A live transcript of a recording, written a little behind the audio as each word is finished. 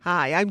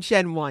Hi, I'm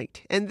Jen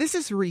White, and this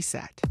is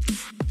Reset.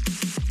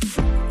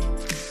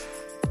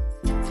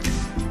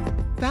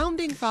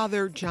 Founding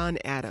Father John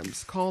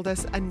Adams called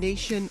us a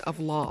nation of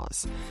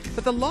laws,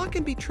 but the law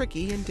can be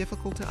tricky and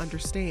difficult to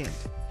understand.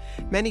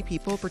 Many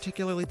people,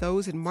 particularly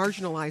those in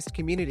marginalized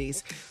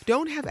communities,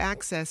 don't have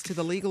access to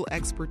the legal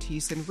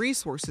expertise and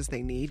resources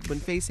they need when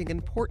facing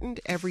important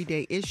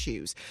everyday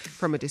issues,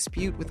 from a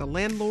dispute with a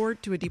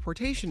landlord to a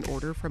deportation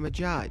order from a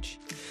judge.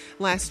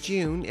 Last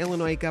June,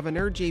 Illinois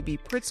Governor J.B.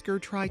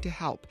 Pritzker tried to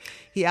help.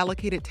 He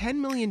allocated $10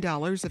 million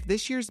of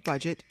this year's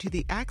budget to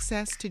the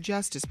Access to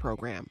Justice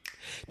program.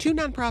 Two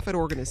nonprofit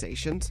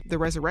organizations, the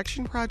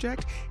Resurrection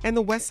Project and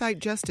the Westside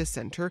Justice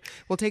Center,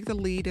 will take the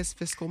lead as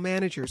fiscal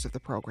managers of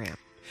the program.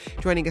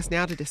 Joining us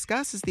now to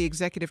discuss is the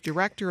Executive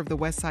Director of the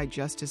Westside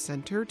Justice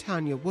Center,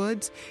 Tanya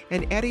Woods,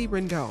 and Eddie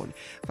Rendon,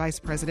 Vice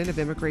President of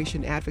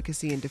Immigration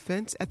Advocacy and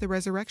Defense at the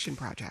Resurrection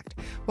Project.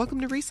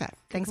 Welcome to Reset.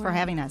 Thanks for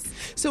having us.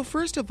 So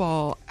first of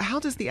all, how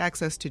does the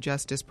Access to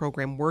Justice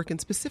program work, and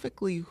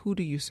specifically, who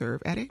do you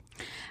serve, Eddie?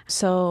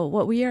 So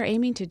what we are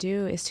aiming to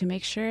do is to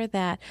make sure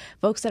that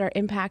folks that are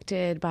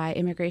impacted by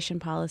immigration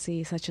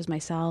policy, such as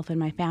myself and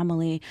my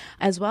family,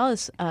 as well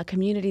as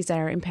communities that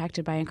are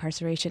impacted by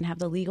incarceration, have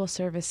the legal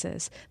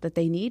services that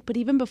they need, but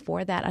even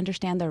before that,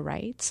 understand their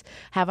rights,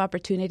 have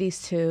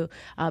opportunities to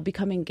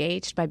become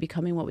engaged by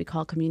becoming what we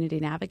call community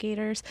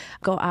navigators,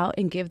 go out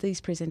and give these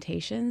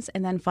presentations,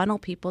 and then funnel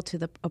people to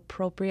the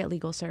appropriate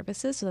legal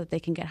services so that they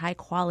can get high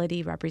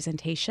quality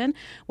representation,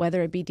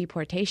 whether it be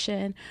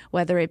deportation,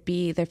 whether it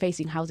be they're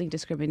facing housing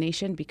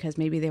discrimination because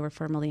maybe they were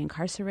formerly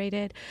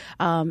incarcerated.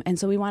 And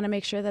so we want to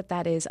make sure that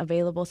that is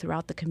available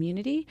throughout the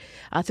community,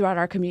 throughout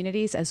our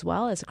communities, as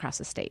well as across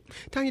the state.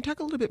 Tanya,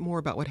 talk a little bit more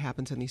about what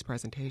happens in these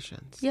presentations.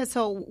 Yeah,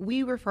 so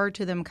we refer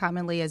to them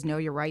commonly as Know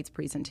Your Rights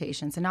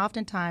presentations. And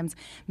oftentimes,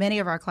 many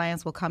of our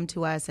clients will come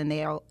to us and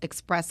they'll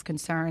express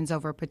concerns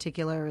over a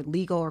particular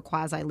legal or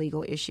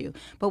quasi-legal issue.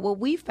 But what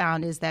we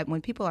found is that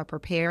when people are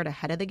prepared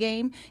ahead of the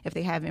game, if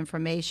they have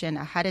information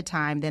ahead of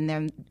time, then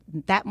they're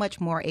that much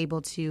more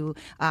able to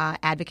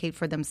advocate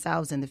for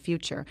themselves in the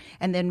future.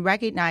 And then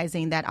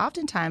recognizing that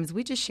oftentimes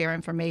we just share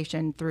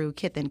information through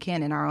kith and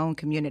kin in our own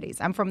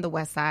communities. I'm from the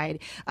west side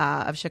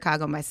of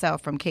Chicago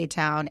myself, from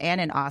K-Town and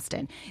in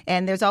Austin.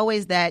 And there's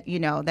always that,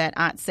 that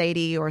Aunt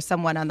Sadie or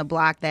someone on the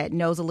block that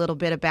knows a little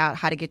bit about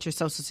how to get your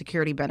Social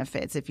Security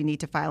benefits if you need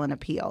to file an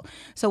appeal.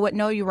 So what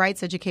Know Your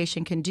Rights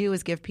education can do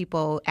is give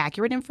people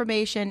accurate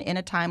information in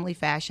a timely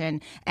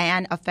fashion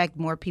and affect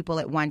more people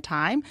at one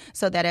time,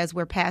 so that as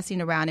we're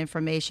passing around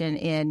information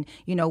in,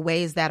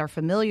 ways that are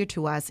familiar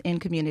to us in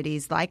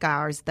communities like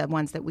ours, the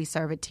ones that we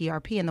serve at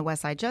TRP and the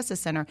Westside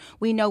Justice Center,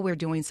 we know we're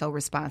doing so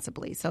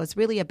responsibly. So it's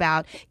really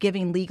about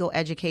giving legal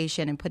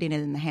education and putting it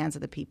in the hands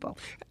of the people.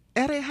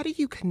 Eddie, how do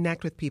you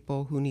connect with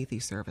people who need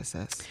these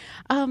services?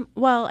 I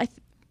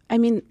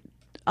mean,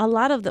 a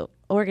lot of the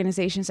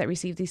organizations that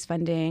receive these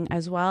funding,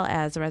 as well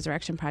as the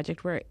Resurrection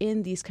Project, were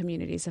in these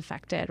communities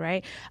affected,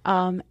 right?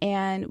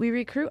 And we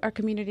recruit our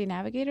community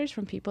navigators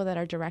from people that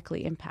are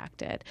directly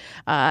impacted.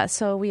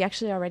 So we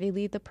actually already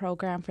lead the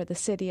program for the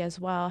city as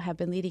well, have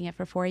been leading it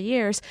for 4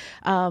 years.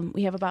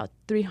 We have about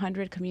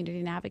 300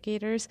 community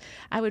navigators.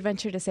 I would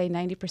venture to say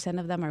 90%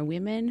 of them are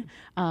women.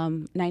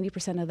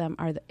 90% of them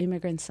are the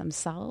immigrants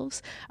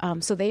themselves.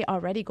 So they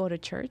already go to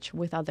church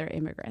with other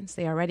immigrants.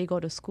 They already go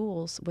to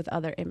schools with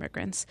other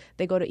immigrants.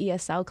 They go to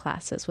ESL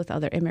classes with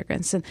other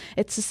immigrants. And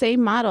it's the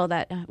same model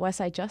that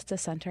Westside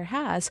Justice Center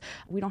has.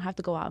 We don't have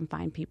to go out and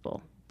find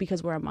people,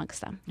 because we're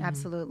amongst them.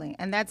 Absolutely.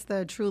 And that's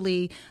the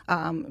truly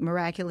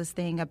miraculous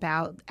thing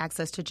about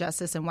Access to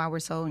Justice, and why we're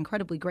so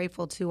incredibly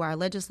grateful to our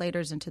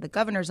legislators and to the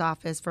governor's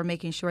office for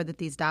making sure that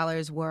these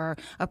dollars were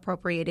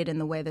appropriated in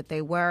the way that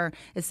they were.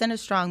 It sent a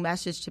strong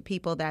message to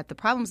people that the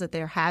problems that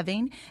they're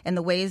having and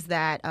the ways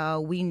that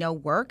we know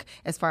work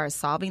as far as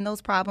solving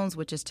those problems,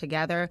 which is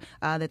together,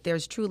 that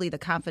there's truly the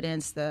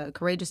confidence, the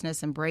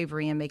courageousness and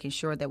bravery in making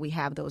sure that we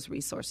have those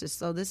resources.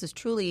 So this is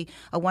truly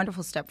a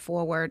wonderful step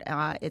forward.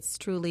 It's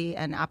truly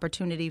an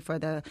opportunity for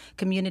the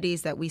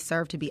communities that we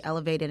serve to be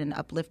elevated and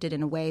uplifted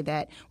in a way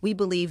that we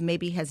believe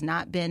maybe has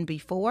not been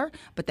before,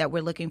 but that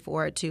we're looking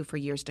forward to for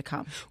years to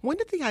come. When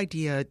did the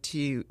idea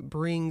to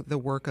bring the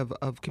work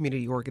of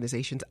community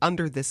organizations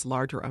under this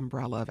larger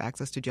umbrella of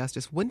Access to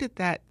Justice, when did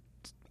that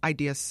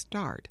idea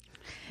start?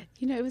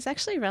 It was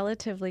actually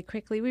relatively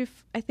quickly.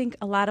 I think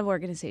a lot of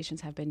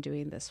organizations have been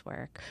doing this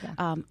work.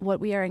 Yeah.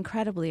 What we are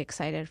incredibly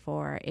excited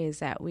for is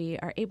that we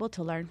are able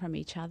to learn from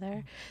each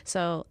other.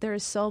 So there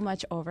is so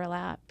much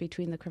overlap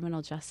between the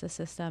criminal justice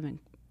system and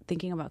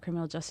thinking about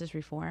criminal justice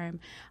reform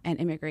and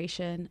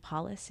immigration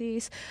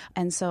policies.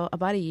 And so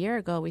about a year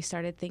ago, we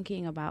started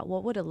thinking about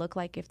what would it look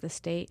like if the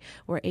state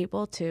were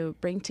able to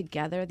bring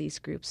together these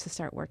groups to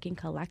start working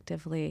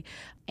collectively.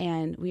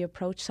 And we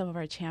approached some of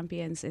our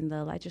champions in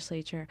the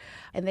legislature,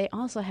 and they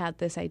also had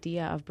this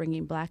idea of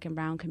bringing Black and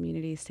Brown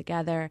communities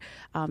together,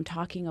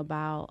 talking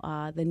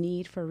about the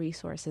need for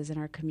resources in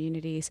our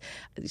communities.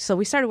 So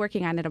we started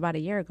working on it about a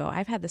year ago.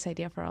 I've had this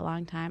idea for a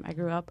long time. I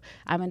grew up,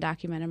 I'm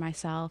undocumented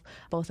myself.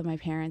 Both of my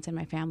parents clients and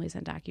my family's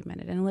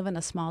undocumented and live in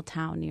a small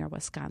town near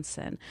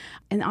Wisconsin.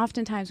 And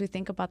oftentimes we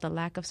think about the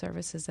lack of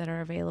services that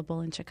are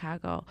available in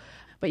Chicago,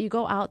 but you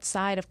go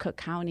outside of Cook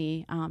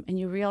County and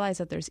you realize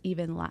that there's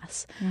even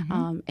less.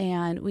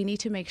 And we need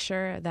to make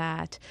sure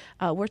that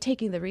we're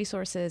taking the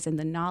resources and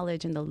the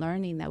knowledge and the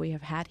learning that we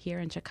have had here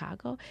in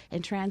Chicago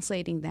and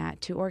translating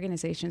that to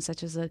organizations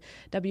such as the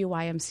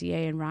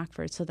WYMCA in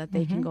Rockford so that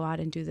they can go out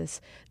and do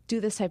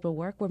this type of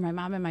work where my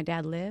mom and my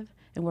dad live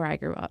and where I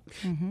grew up.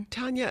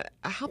 Tanya,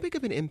 how big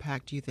of an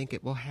impact do you think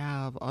it will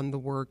have on the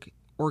work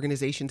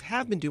organizations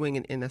have been doing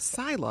in a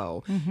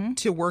silo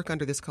to work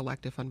under this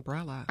collective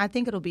umbrella? I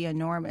think it'll be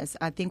enormous.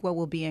 I think what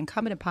will be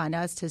incumbent upon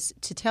us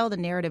to tell the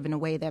narrative in a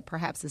way that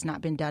perhaps has not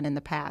been done in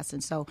the past.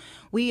 And so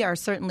we are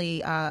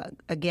certainly,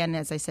 again,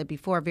 as I said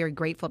before, very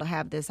grateful to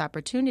have this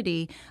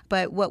opportunity.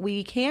 But what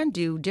we can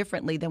do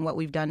differently than what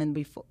we've done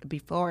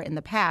before in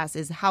the past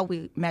is how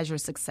we measure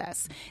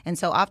success. And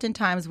so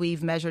oftentimes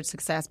we've measured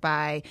success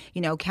by,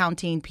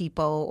 counting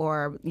people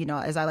or,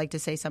 as I like to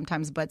say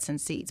sometimes, butts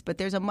and seats. But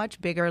there's a much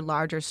bigger,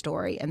 larger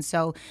story. And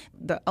so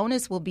the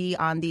onus will be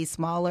on these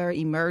smaller,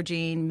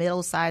 emerging,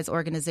 middle-sized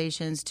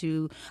organizations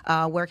to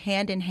work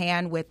hand in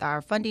hand with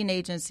our funding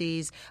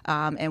agencies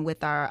and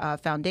with our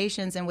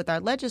foundations and with our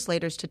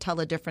legislators to tell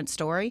a different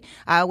story.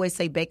 I always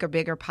say bake a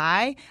bigger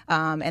pie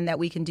and that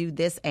we can do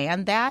this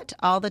and that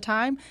all the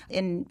time.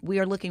 And we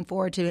are looking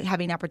forward to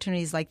having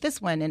opportunities like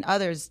this one and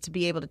others to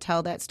be able to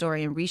tell that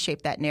story and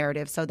reshape that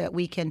narrative so that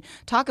we can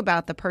talk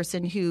about the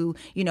person who,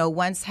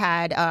 once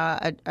had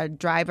a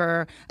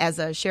driver as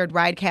a shared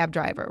ride cab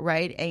driver,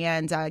 right?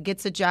 And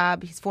gets a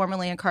job. He's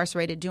formerly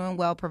incarcerated, doing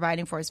well,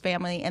 providing for his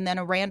family. And then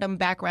a random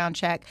background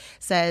check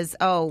says,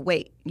 oh,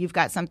 wait, you've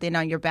got something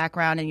on your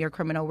background and your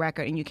criminal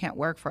record and you can't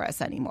work for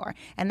us anymore.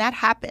 And that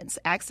happens.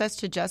 Access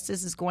to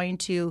Justice is going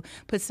to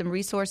put some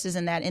resources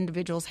in that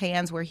individual's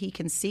hands where he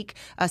can seek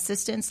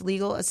assistance,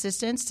 legal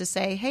assistance to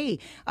say, hey,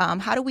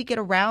 how do we get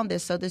around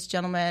this so this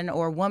gentleman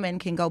or woman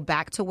can go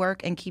back to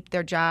work and keep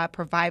their job,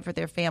 provide for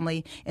their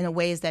family in the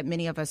ways that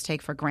many of us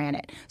take for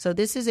granted. So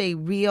this is a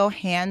real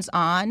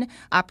hands-on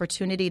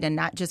opportunity to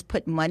not just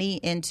put money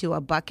into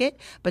a bucket,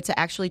 but to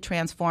actually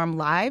transform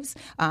lives,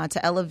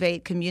 to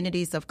elevate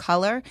communities of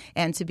color,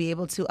 and to be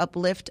able to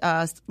uplift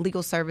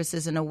legal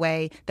services in a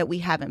way that we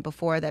haven't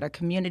before, that are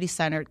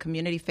community-centered,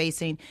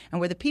 community-facing, and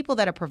where the people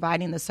that are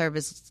providing the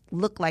service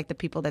look like the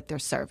people that they're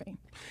serving.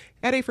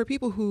 Eddie, for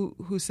people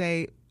who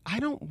say, I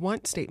don't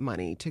want state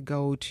money to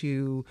go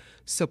to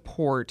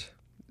support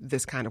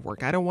this kind of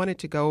work. I don't want it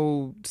to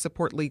go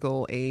support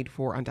legal aid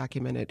for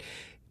undocumented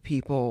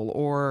people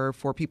or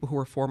for people who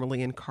are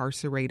formerly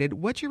incarcerated.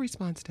 What's your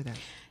response to that?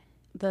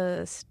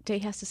 The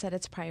state has to set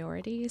its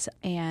priorities,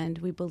 and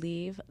we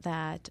believe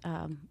that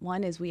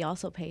one is we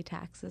also pay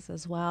taxes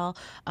as well.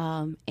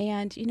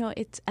 And,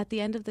 it's at the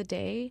end of the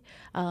day,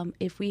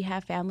 if we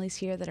have families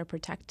here that are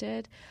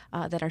protected,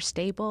 that are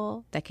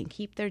stable, that can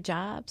keep their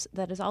jobs,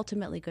 that is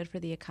ultimately good for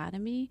the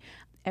economy.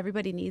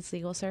 Everybody needs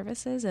legal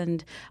services,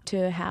 and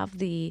to have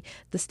the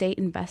state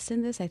invest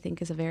in this, I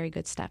think, is a very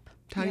good step.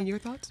 Tanya, your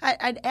thoughts?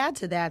 I'd add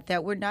to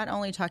that we're not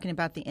only talking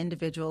about the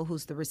individual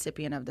who's the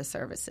recipient of the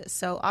services.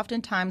 So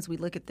oftentimes we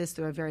look at this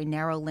through a very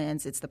narrow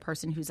lens. It's the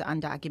person who's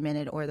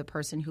undocumented or the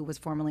person who was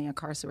formerly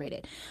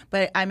incarcerated.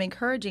 But I'm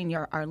encouraging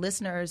our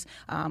listeners,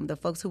 the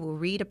folks who will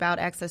read about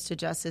access to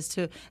justice,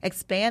 to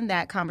expand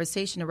that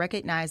conversation to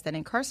recognize that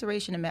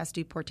incarceration and mass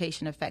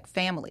deportation affect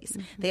families.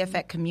 They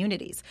affect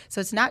communities. So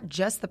it's not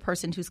just the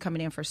person who's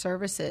coming in for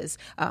services,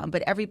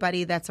 but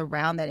everybody that's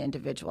around that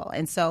individual.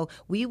 And so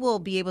we will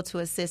be able to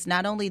assist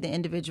not only the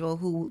individual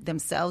who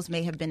themselves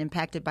may have been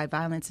impacted by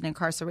violence and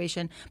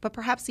incarceration, but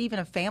perhaps even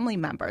a family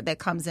member that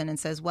comes in and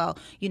says, well,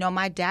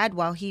 my dad,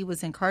 while he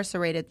was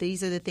incarcerated,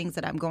 these are the things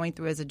that I'm going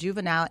through as a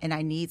juvenile, and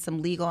I need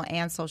some legal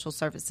and social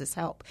services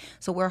help.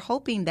 So we're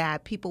hoping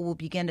that people will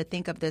begin to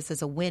think of this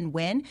as a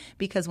win-win,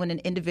 because when an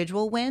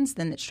individual wins,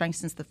 then it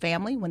strengthens the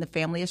family. When the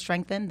family is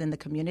strengthened, then the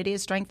community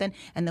is strengthened,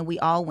 and then we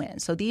all win.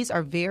 So these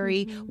are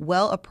very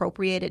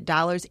well-appropriated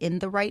dollars in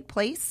the right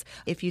place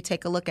if you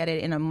take a look at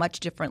it in a much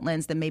different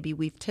lens than maybe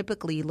we've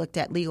typically looked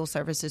at legal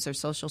services or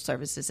social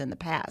services in the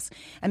past.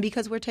 And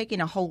because we're taking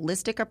a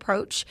holistic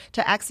approach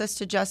to access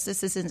to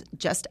justice, this isn't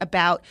just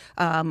about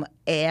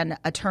an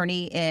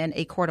attorney in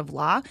a court of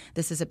law.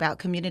 This is about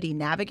community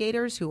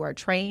navigators who are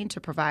trained to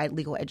provide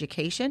legal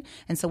education.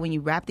 And so when you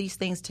wrap these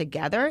things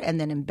together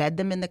and then embed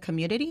them in the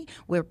community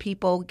where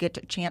people get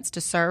a chance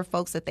to serve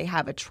folks that they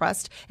have a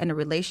trust and a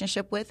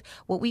relationship with,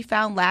 what we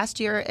found last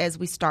year as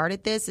we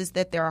started this is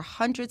that there are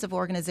hundreds of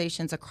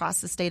organizations across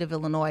the state of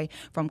Illinois,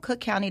 from Cook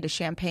County to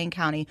Champaign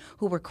County,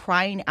 who were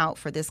crying out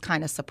for this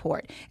kind of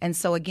support. And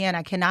so again,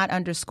 I cannot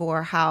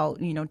underscore how,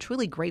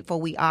 truly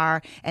grateful we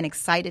are and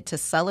excited to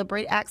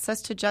celebrate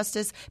access to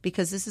justice,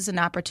 because this is an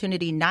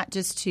opportunity not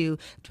just to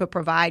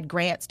provide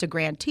grants to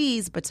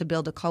grantees, but to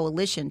build a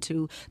coalition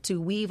to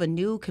weave a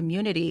new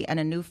community and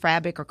a new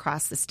fabric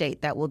across the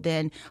state that will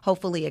then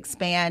hopefully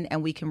expand,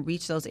 and we can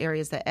reach those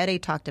areas that Eddie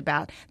talked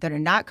about that are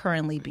not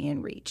currently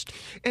being reached.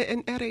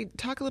 And Eddie,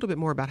 talk a little bit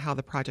more about how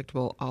the project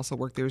will also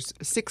work. There's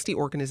 60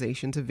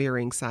 organizations organizations of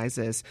varying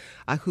sizes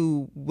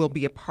who will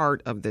be a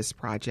part of this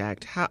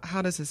project.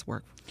 How does this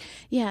work?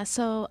 Yeah,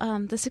 so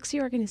the 60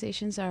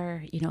 organizations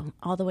are,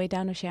 all the way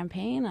down to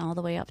Champaign, all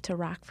the way up to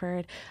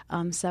Rockford,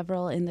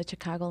 several in the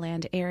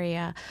Chicagoland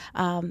area.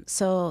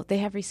 So they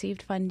have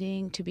received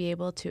funding to be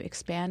able to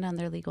expand on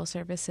their legal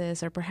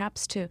services, or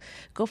perhaps to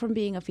go from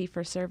being a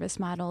fee-for-service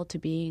model to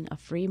being a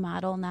free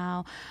model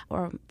now.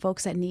 Or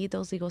folks that need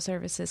those legal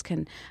services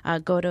can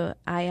go to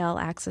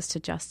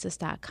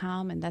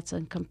ilaccesstojustice.com, and that's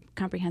a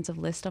comprehensive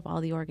list of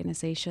all the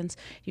organizations.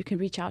 You can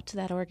reach out to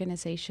that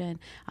organization,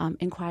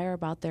 inquire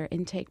about their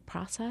intake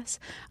process,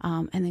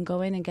 and then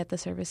go in and get the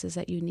services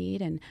that you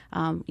need. And,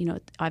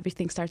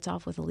 everything starts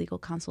off with a legal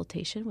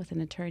consultation with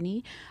an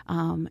attorney,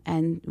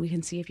 and we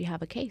can see if you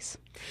have a case.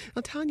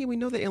 Now, Tanya, we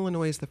know that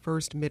Illinois is the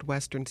first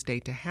Midwestern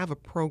state to have a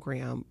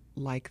program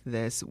like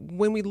this.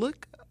 When we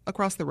look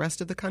across the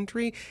rest of the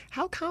country,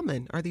 how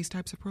common are these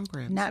types of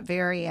programs? Not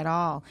very at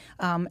all.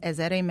 As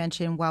Ede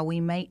mentioned, while we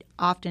might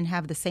often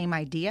have the same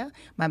idea,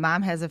 my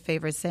mom has a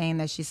favorite saying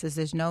that she says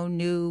there's no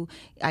new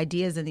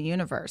ideas in the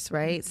universe,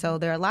 right? Mm-hmm. So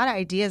there are a lot of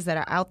ideas that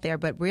are out there,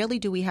 but rarely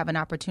do we have an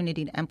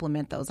opportunity to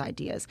implement those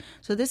ideas.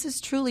 So this is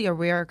truly a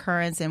rare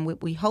occurrence, and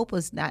what we hope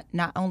is that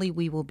not only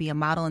we will be a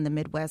model in the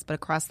Midwest, but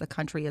across the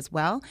country as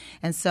well.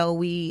 And so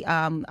we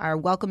are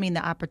welcoming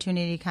the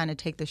opportunity to kind of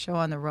take the show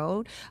on the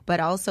road,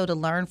 but also to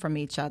learn from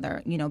each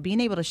other.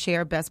 Being able to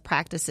share best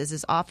practices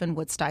is often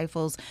what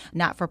stifles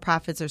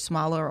not-for-profits or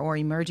smaller or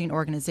emerging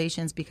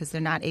organizations, because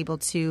they're not able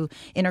to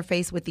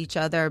interface with each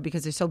other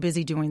because they're so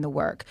busy doing the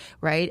work,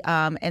 right?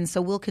 And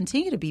so we'll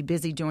continue to be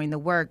busy doing the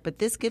work, but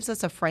this gives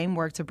us a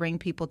framework to bring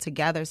people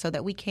together so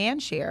that we can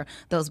share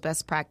those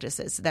best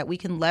practices, that we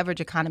can leverage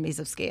economies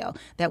of scale,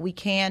 that we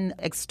can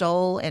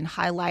extol and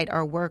highlight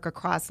our work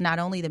across not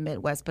only the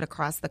Midwest, but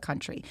across the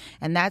country.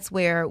 And that's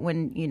where,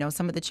 when,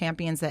 some of the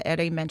champions that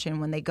Ede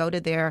mentioned, when they go to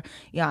their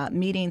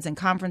meetings and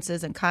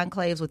conferences and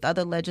conclaves with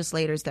other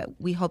legislators, that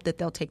we hope that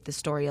they'll take the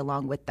story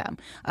along with them.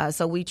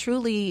 So we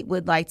truly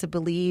would like to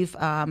believe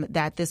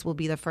that this will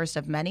be the first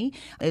of many.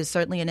 It's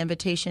certainly an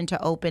invitation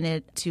to open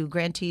it to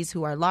grantees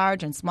who are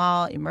large and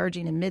small,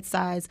 emerging and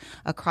mid-size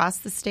across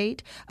the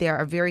state. There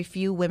are very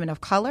few women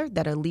of color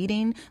that are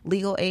leading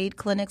legal aid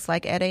clinics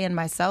like Ede and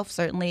myself,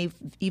 certainly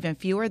even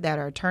fewer that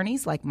are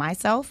attorneys like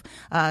myself.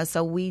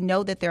 So we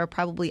know that there are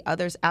probably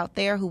others out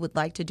there who would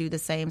like to do the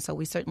same. So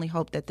we certainly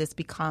hope that this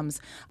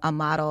becomes a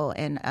model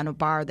and a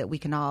bar that we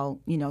can all,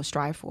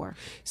 strive for.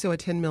 So a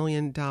 $10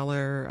 million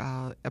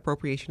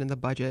appropriation in the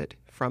budget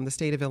from the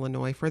state of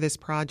Illinois for this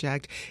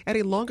project. At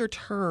a longer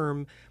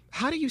term,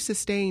 how do you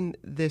sustain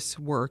this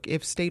work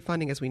if state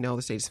funding, as we know,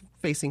 the state is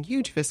facing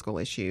huge fiscal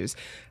issues?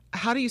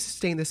 How do you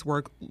sustain this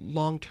work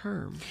long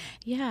term?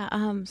 Yeah,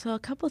 so a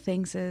couple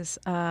things is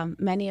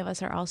many of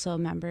us are also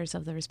members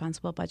of the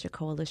Responsible Budget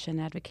Coalition,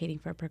 advocating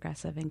for a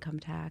progressive income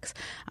tax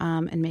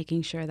and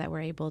making sure that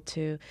we're able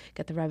to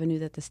get the revenue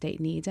that the state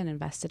needs and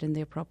invest it in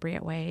the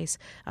appropriate ways.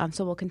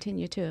 So we'll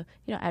continue to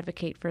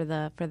advocate for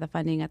the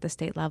funding at the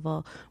state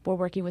level. We're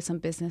working with some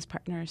business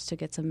partners to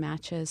get some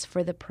matches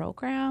for the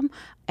program.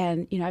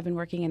 And I've been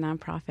working in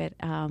nonprofit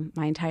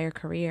my entire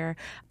career,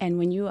 and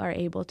when you are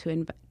able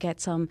to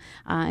get some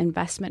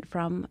investment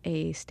from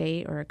a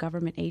state or a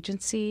government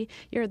agency,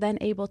 you're then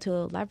able to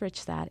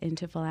leverage that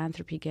into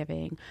philanthropy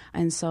giving.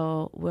 And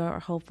so we're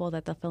hopeful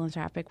that the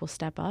philanthropic will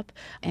step up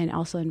and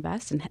also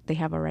invest, and they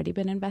have already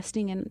been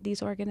investing in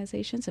these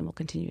organizations and will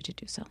continue to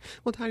do so.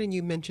 Well, Tanya,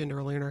 you mentioned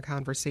earlier in our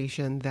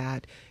conversation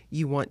that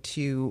you want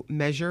to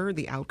measure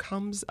the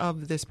outcomes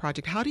of this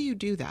project. How do you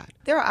do that?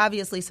 There are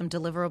obviously some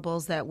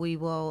deliverables that we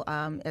will,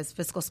 as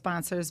fiscal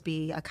sponsors,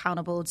 be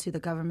accountable to the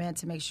government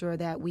to make sure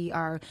that we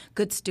are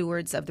good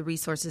stewards of the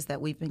resources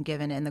that we've been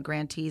given, and the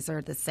grantees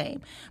are the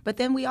same. But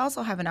then we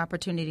also have an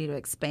opportunity to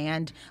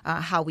expand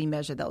how we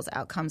measure those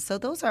outcomes. So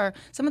those are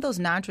some of those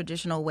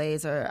non-traditional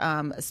ways, or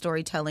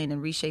storytelling and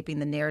reshaping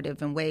the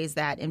narrative in ways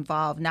that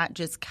involve not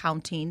just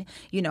counting,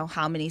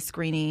 how many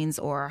screenings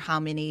or how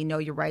many Know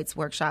Your Rights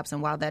workshops,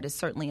 and while that is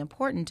certainly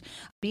important,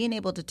 being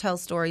able to tell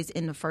stories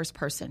in the first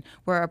person,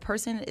 where a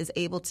person is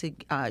able to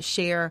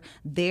share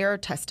their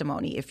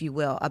testimony, if you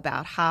will,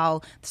 about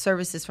how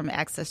services from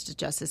Access to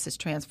Justice has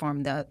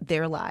transformed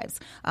their lives.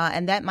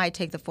 And that might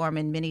take the form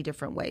in many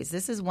different ways.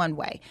 This is one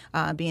way,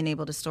 being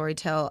able to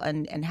storytell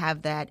and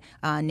have that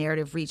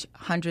narrative reach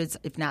hundreds,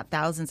 if not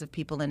thousands of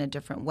people in a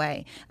different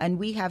way. And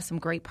we have some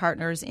great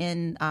partners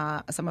in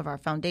some of our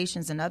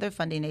foundations and other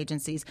funding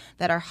agencies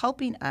that are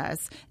helping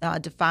us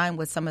define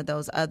what some of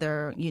those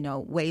other,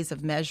 ways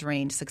of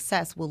measuring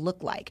success will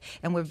look like.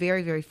 And we're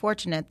very, very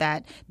fortunate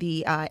that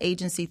the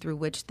agency through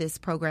which this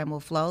program will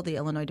flow, the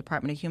Illinois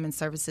Department of Human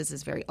Services,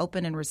 is very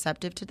open and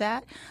receptive to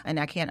that. And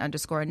I can't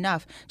underscore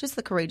enough just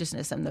the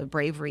courageousness and the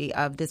bravery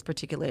of this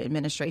particular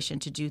administration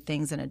to do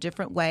things in a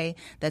different way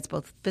that's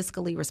both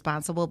fiscally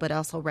responsible, but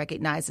also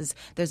recognizes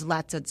there's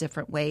lots of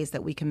different ways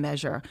that we can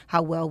measure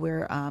how well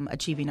we're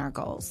achieving our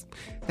goals.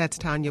 That's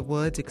Tanya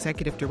Woods,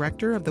 Executive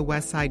Director of the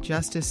Westside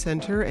Justice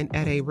Center, and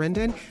Ede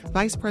Rendon,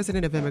 Vice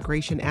President of of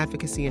Immigration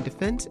Advocacy and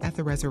Defense at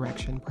the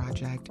Resurrection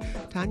Project.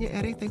 Tanya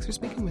Ede, thanks for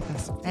speaking with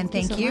us. And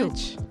thank you.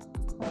 Much.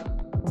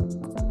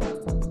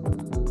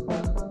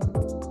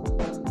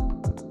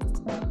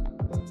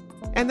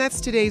 And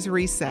that's today's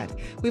Reset.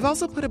 We've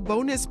also put a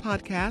bonus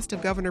podcast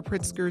of Governor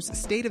Pritzker's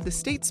State of the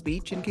State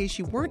speech in case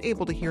you weren't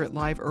able to hear it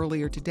live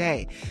earlier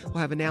today.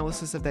 We'll have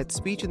analysis of that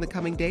speech in the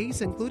coming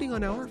days, including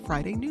on our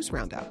Friday News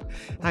Roundup.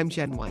 I'm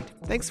Jen White.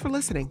 Thanks for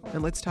listening,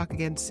 and let's talk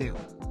again soon.